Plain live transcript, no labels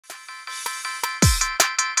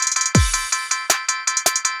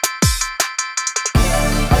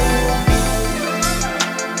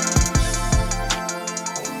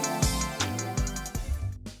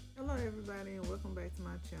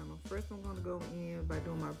in by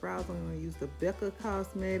doing my brows. I'm going to use the Becca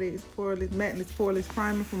Cosmetics Matless Poreless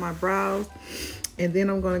Primer for my brows. And then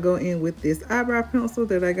I'm going to go in with this eyebrow pencil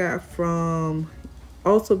that I got from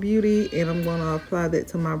Ulta Beauty. And I'm going to apply that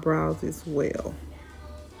to my brows as well.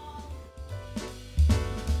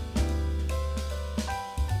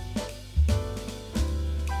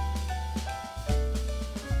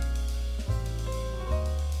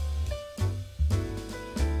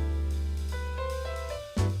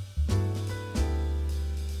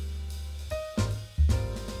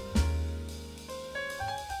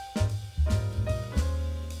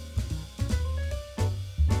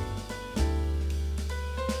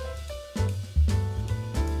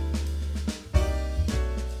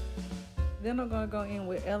 Then I'm going to go in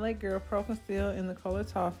with LA Girl Pro Conceal in the color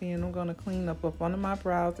Toffee, and I'm going to clean up under my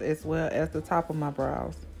brows as well as the top of my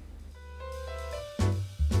brows.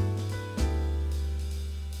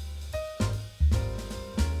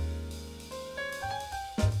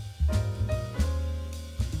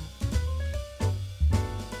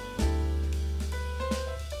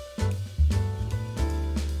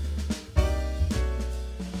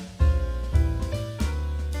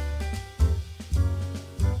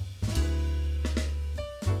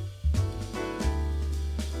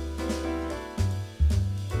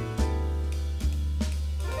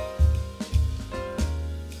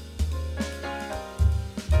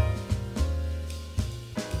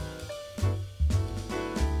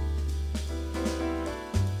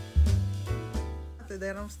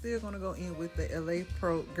 That I'm still going to go in with the LA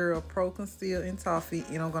Girl Pro Conceal in Toffee,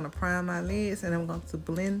 and I'm going to prime my lids, and I'm going to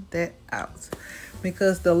blend that out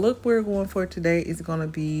because the look we're going for today is going to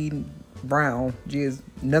be brown, just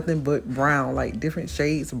nothing but brown, like different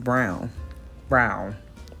shades of brown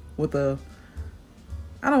with a,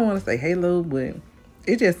 I don't want to say halo, but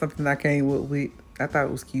it's just something I came up with. I thought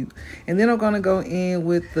it was cute. And then I'm going to go in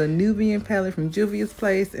with the Nubian palette from Juvia's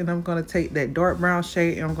place, and I'm going to take that dark brown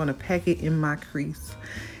shade and I'm going to pack it in my crease.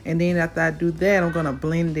 And then after I do that, I'm going to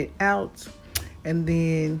blend it out, and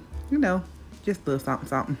then, you know, just a little something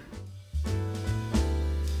something.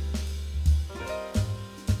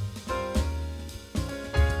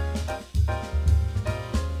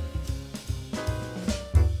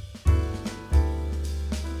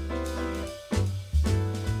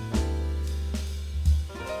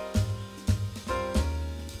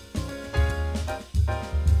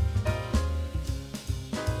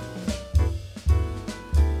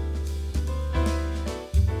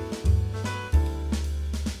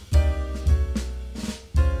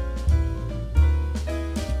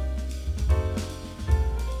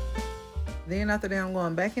 Then after that, I'm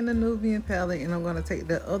going back in the Nubian palette, and I'm going to take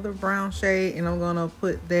the other brown shade, and I'm going to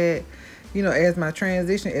put that, you know, as my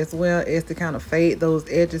transition, as well as to kind of fade those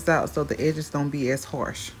edges out so the edges don't be as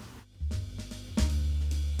harsh.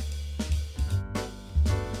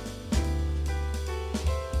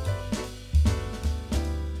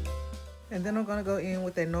 And then I'm going to go in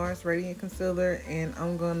with that NARS Radiant Concealer, and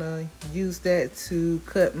I'm going to use that to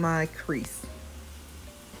cut my crease.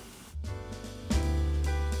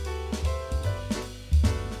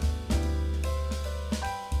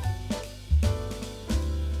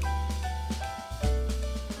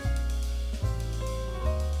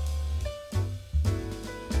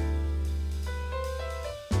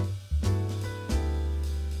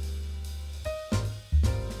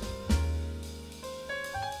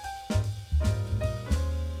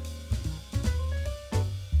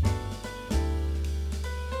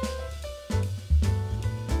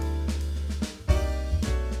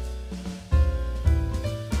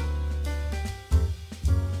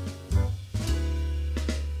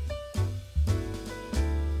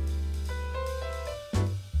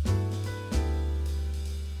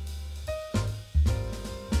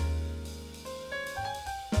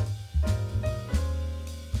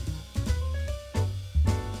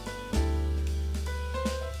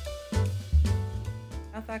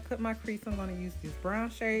 After I cut my crease, I'm going to use this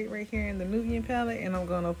brown shade right here in the Nubian palette, and I'm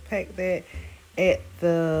going to pack that at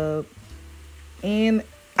the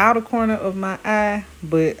outer corner of my eye.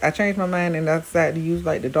 But I changed my mind and I decided to use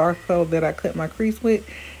like the dark color that I cut my crease with,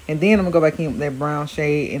 and then I'm going to go back in with that brown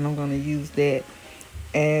shade, and I'm going to use that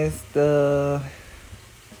as the,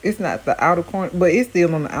 it's not the outer corner, but it's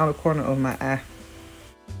still on the outer corner of my eye.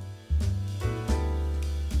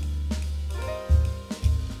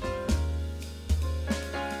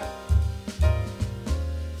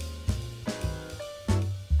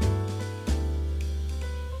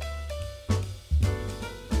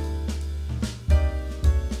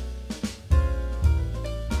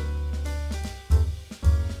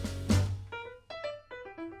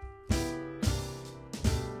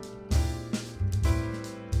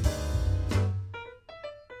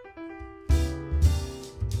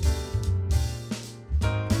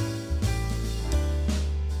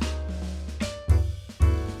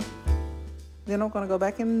 Then I'm going to go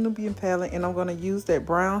back in the Nubian palette, and I'm going to use that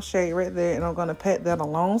brown shade right there, and I'm going to pat that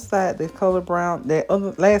alongside the color brown, that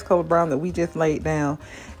other last color brown that we just laid down.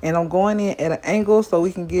 And I'm going in at an angle so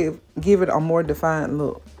we can give it a more defined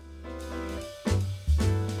look.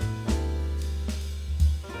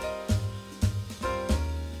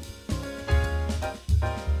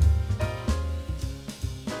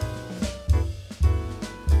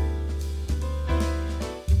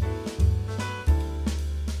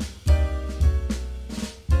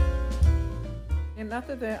 And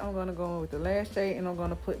after that, I'm going to go in with the last shade, and I'm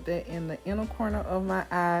going to put that in the inner corner of my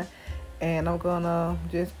eye. And I'm going to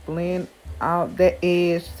just blend out that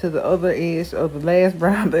edge to the other edge of the last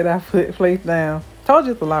brown that I placed down. Told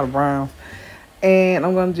you it's a lot of browns. And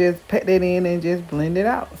I'm going to just pat that in and just blend it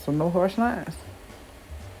out. So no harsh lines.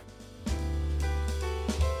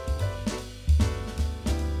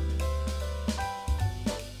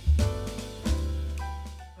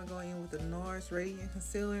 Radiant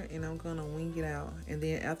concealer, and I'm gonna wing it out. And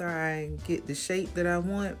then after I get the shape that I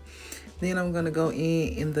want, then I'm gonna go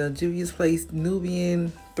in the Juvia's Place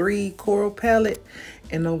Nubian 3 Coral palette,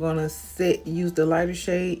 and I'm gonna use the lighter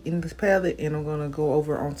shade in this palette, and I'm gonna go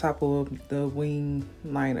over on top of the wing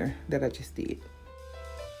liner that I just did.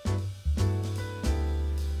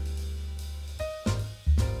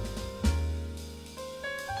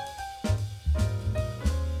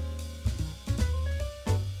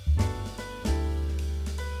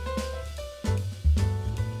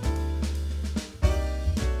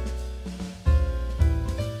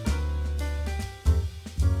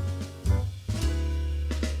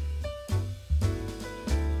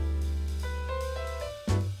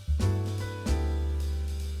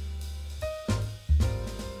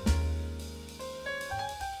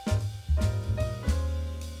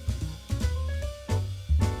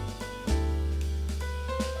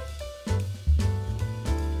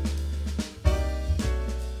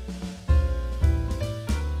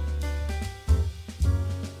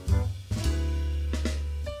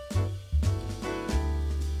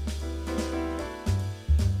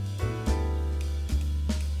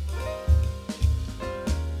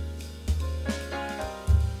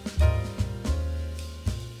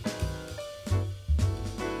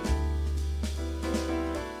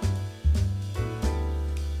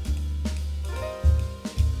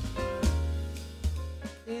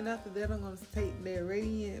 Then after that, I'm going to take that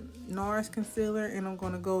Radiant NARS concealer, and I'm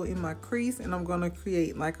going to go in my crease, and I'm going to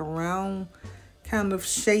create like a round kind of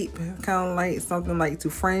shape, kind of like something like to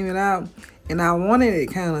frame it out. And I wanted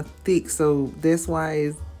it kind of thick, so that's why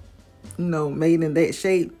it's, you know, made in that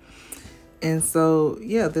shape. And so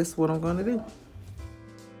yeah, that's what I'm going to do.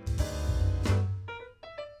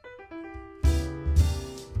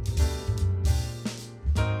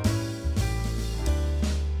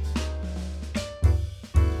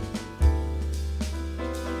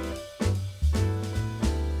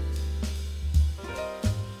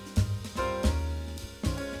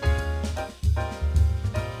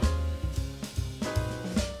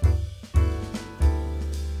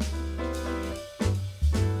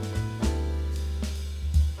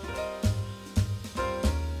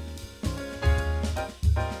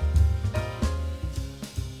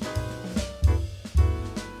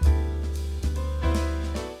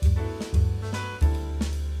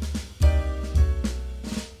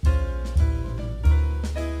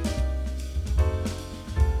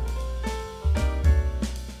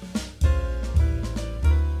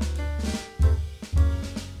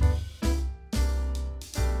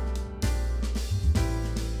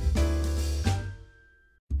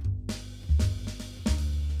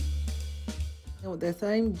 With that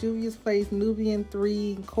same Juvia's Place Nubian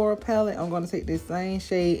 3 Coral palette, I'm going to take this same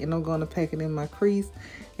shade and I'm going to pack it in my crease.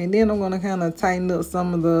 And then I'm going to kind of tighten up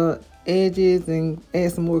some of the edges and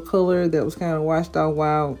add some more color that was kind of washed out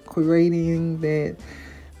while creating that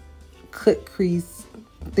cut crease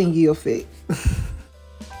thingy effect.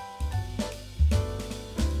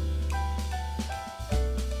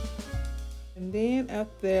 And then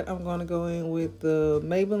after that, I'm going to go in with the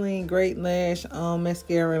Maybelline Great Lash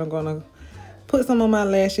mascara, and I'm going to put some on my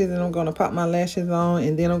lashes, and I'm going to pop my lashes on.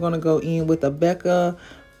 And then I'm going to go in with a Becca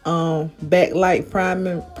backlight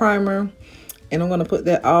primer, and I'm going to put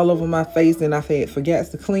that all over my face. And I forgot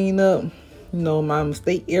to clean up, you know, my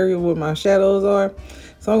mistake area where my shadows are.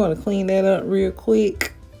 So I'm going to clean that up real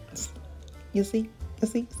quick. You see?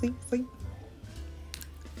 See?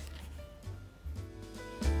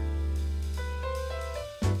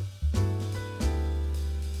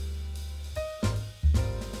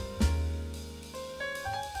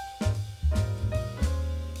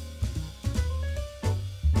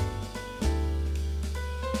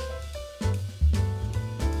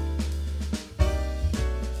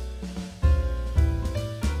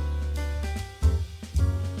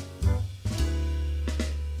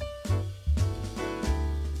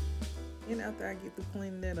 after I get through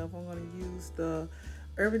cleaning that up, I'm going to use the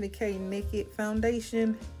Urban Decay Naked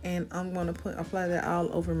Foundation, and I'm going to apply that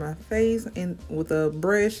all over my face and with a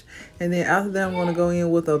brush. And then after that, I'm going to go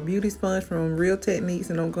in with a beauty sponge from Real Techniques,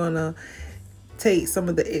 and I'm going to take some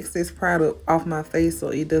of the excess product off my face so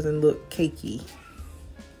it doesn't look cakey.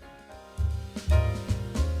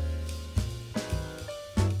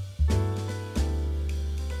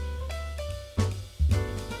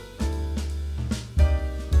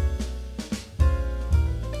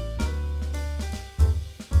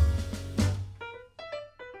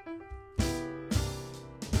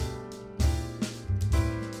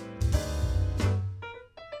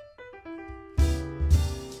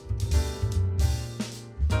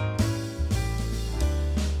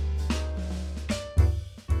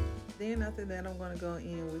 Then after that, I'm going to go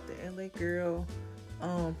in with the LA Girl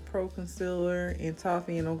Pro Concealer and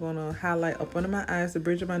Toffee, and I'm going to highlight up under my eyes, the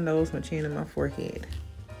bridge of my nose, my chin, and my forehead.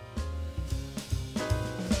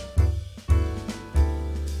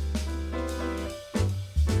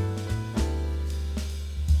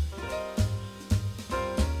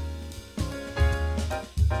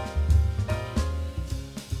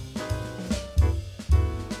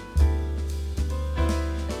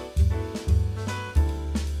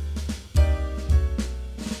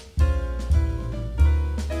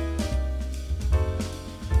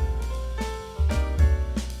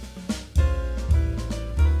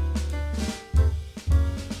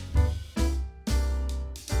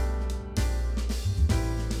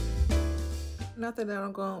 After that,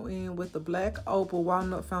 I'm going in with the black opal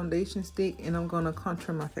walnut foundation stick, and I'm going to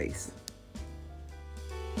contour my face.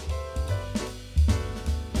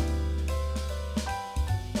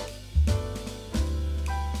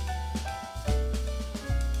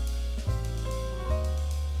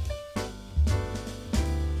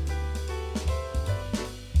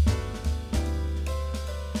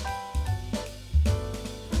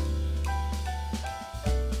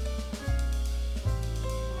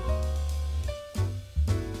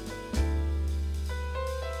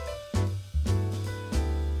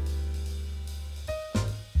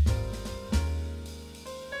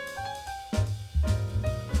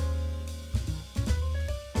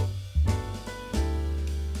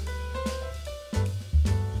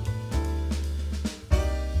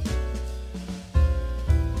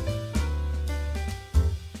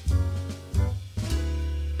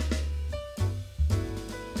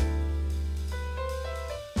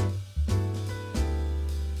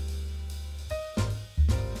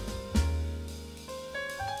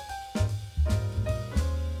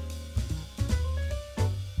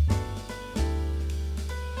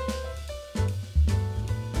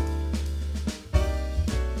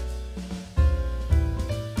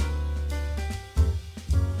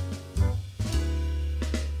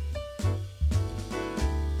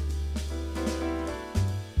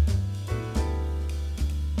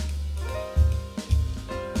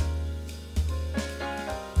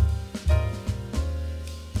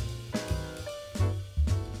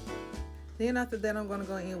 Then after that, I'm going to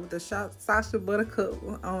go in with the Sasha Buttercup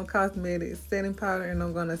Cosmetics setting powder, and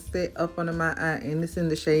I'm going to set up under my eye, and it's in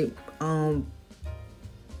the shape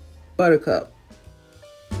Buttercup.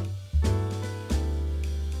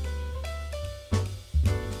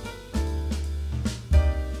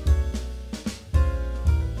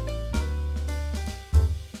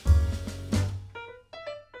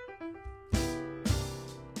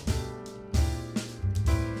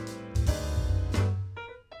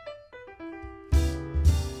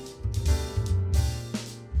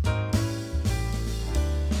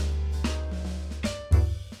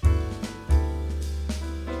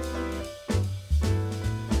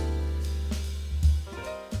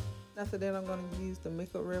 After that, I'm going to use the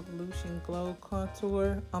Makeup Revolution Glow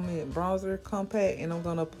Bronzer Compact, and I'm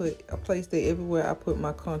going to place that everywhere I put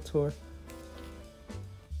my contour.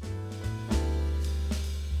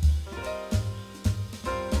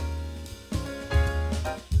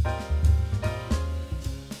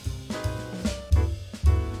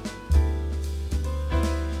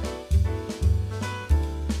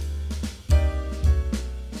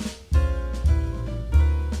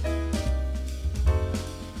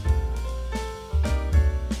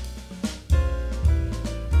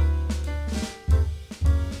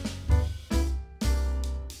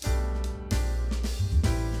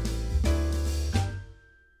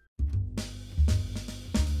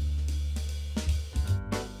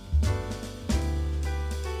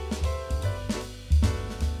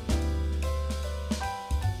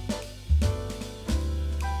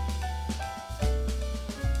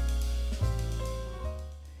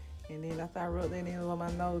 I rubbed that in on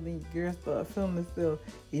my nose, then your girl started feeling itself,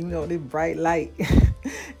 even though this bright light.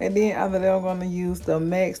 And then after that, I'm gonna use the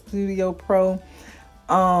MAC Studio Pro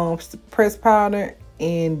press powder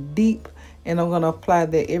in deep, and I'm gonna apply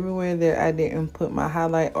that everywhere that I didn't put my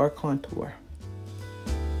highlight or contour.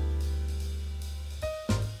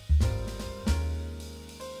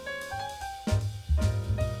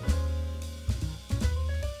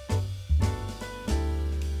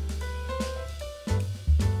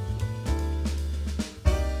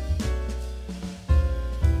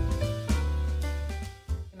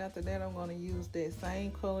 After that, I'm going to use that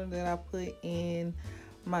same color that I put in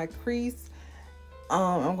my crease.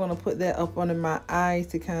 I'm going to put that up under my eyes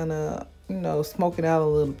to kind of, you know, smoke it out a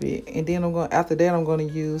little bit. And then after that, I'm going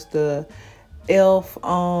to use the e.l.f.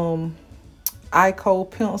 eye kohl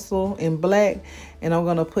pencil in black, and I'm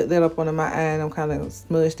going to put that up under my eye, and I'm kind of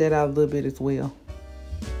smudge that out a little bit as well.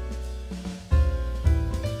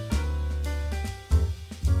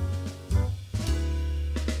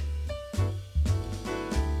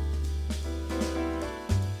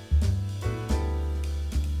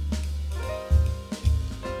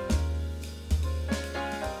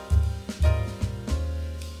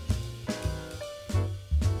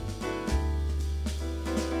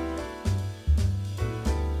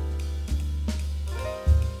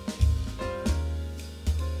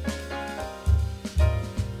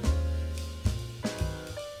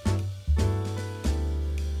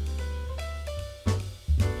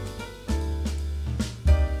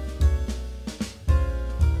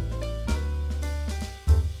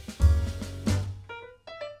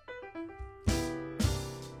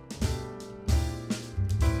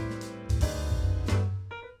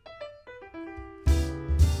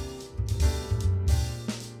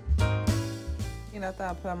 After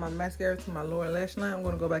I apply my mascara to my lower lash line, I'm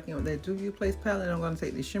going to go back in with that Juvia Place palette, and I'm going to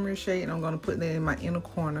take the shimmery shade, and I'm going to put that in my inner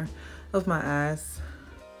corner of my eyes.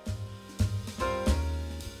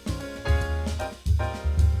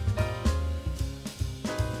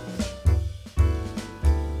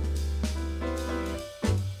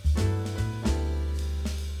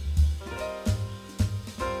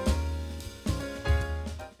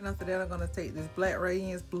 After that, I'm going to take this black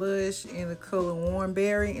radiance blush in the color Warm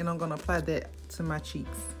Berry, and I'm going to apply that to my cheeks.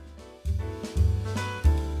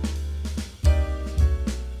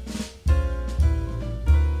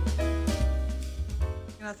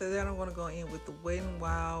 And after that, I'm going to go in with the Wet n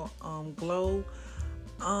Wild Glow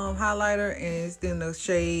highlighter, and it's in the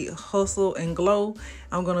shade Hustle and Glow.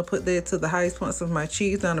 I'm going to put that to the highest points of my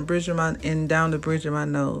cheeks, down the bridge of my down the bridge of my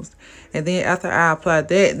nose. And then after I apply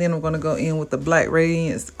that, then I'm going to go in with the Black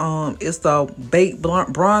Radiance. It's a baked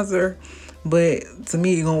bronzer, but to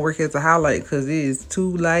me it's going to work as a highlight because it is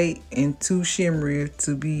too light and too shimmery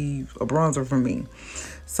to be a bronzer for me.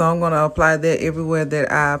 So I'm going to apply that everywhere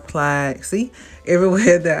that I applied,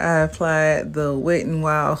 everywhere that I applied the Wet n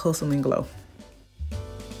Wild Hustle and Glow.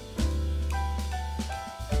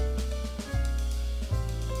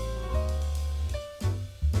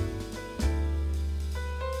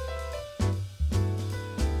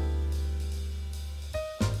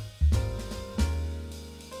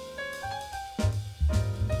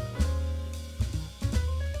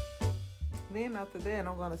 Then after that,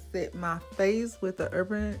 I'm going to set my face with the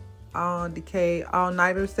Urban Decay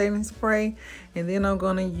All-Nighter Setting Spray. And then I'm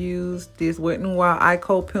going to use this Wet n Wild Eye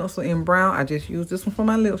Kohl Pencil in brown. I just used this one for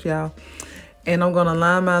my lips, y'all. And I'm going to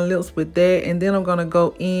line my lips with that. And then I'm going to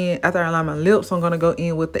go in, after I line my lips, I'm going to go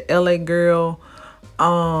in with the LA Girl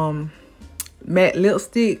matte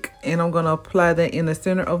lipstick, and I'm gonna apply that in the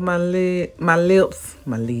center of my lips.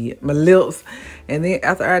 And then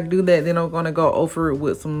after I do that, then I'm gonna go over it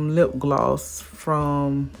with some lip gloss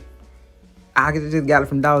from, I just got it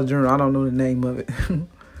from Dollar General. I don't know the name of it.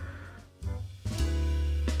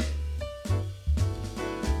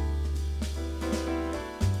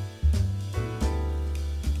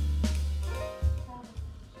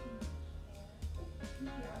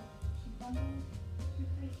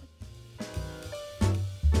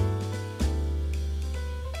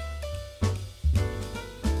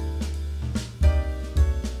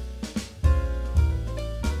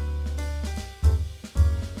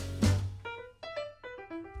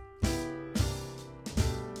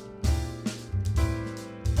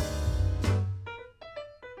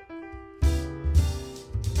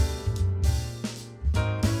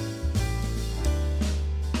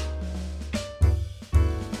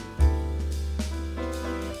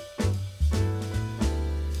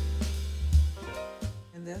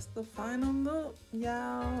 That's the final look,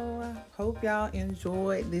 y'all. I hope y'all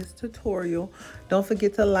enjoyed this tutorial. Don't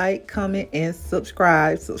forget to like, comment, and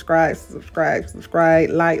subscribe.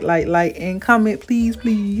 Like, and comment,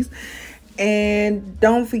 please. And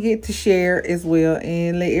don't forget to share as well,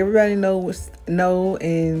 and let everybody know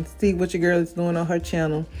and see what your girl is doing on her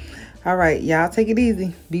channel. All right, y'all take it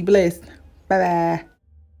easy. Be blessed. Bye bye.